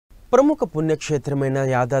ప్రముఖ పుణ్యక్షేత్రమైన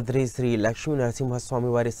యాదాద్రి శ్రీ లక్ష్మీ నరసింహ స్వామి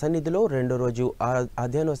వారి సన్నిధిలో రెండో రోజు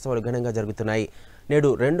అధ్యయనోత్సవాలు ఘనంగా జరుగుతున్నాయి. నేడు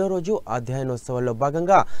రెండో రోజు అధ్యయనోత్సవాల్లో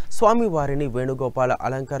భాగంగా స్వామి వారిని వేణుగోపాల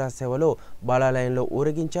అలంకార సేవలో బాలాలయంలో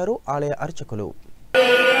ఊరేగించారు ఆలయ అర్చకులు.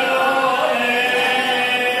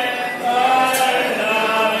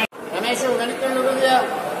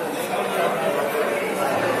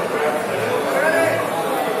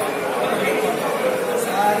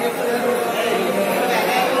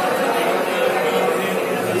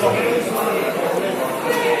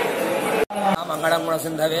 మంగళం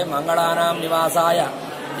గుణసింధవే మంగళానాం నివాసాయ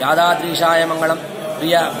యాదాద్రీశాయ మంగళం.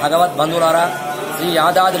 ప్రియ భగవద్ బంధువులారా, శ్రీ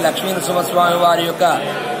యాదాద్రి లక్ష్మీ నరసింహస్వామి వారి యొక్క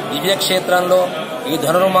దివ్యక్షేత్రంలో ఈ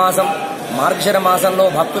ధనుర్మాసం మార్గశిర మాసంలో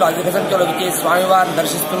భక్తులు అధిక సంఖ్యలో విచ్చేసి స్వామివారిని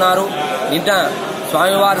దర్శిస్తున్నారు. నిన్న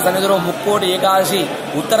స్వామివారి సన్నిధిలో ముక్కోటి ఏకాదశి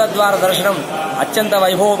ఉత్తర ద్వార దర్శనం అత్యంత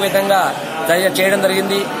వైభవపేతంగా చేయడం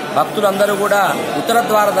జరిగింది. భక్తులందరూ కూడా ఉత్తర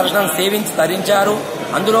ద్వార దర్శనం సేవించి తరించారు.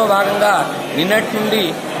 అందులో భాగంగా నిన్నటి నుండి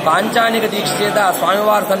పాంచానిక దీక్ష చేత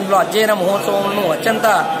స్వామివారి సన్నిధిలో అధ్యయన మహోత్సవంను అత్యంత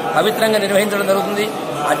పవిత్రంగా నిర్వహించడం జరుగుతుంది.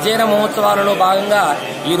 అధ్యయన మహోత్సవాలలో భాగంగా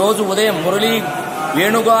ఈ రోజు ఉదయం మురళీ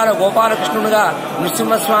వేణుగోపాల గోపాలకృష్ణుడుగా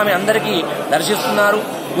నృసింహస్వామి అందరికీ దర్శిస్తున్నారు.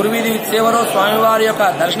 గురువీధి సేవలో స్వామివారి యొక్క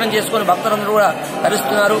దర్శనం చేసుకుని భక్తులందరూ కూడా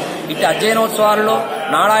తరిస్తున్నారు. ఇటు అధ్యయనోత్సవాలలో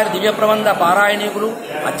నారాయణ దివ్య ప్రబంధ పారాయణీకులు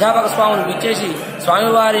అధ్యాపక స్వాములు విచ్చేసి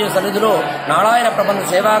స్వామివారి సన్నిధిలో నారాయణ ప్రబంధ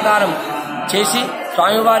సేవాకారం చేసి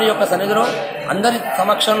స్వామివారి యొక్క సన్నిధిలో అందరి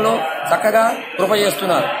సమక్షంలో చక్కగా కృప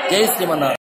చేస్తున్నారు. జై శ్రీమన్నారాయణ.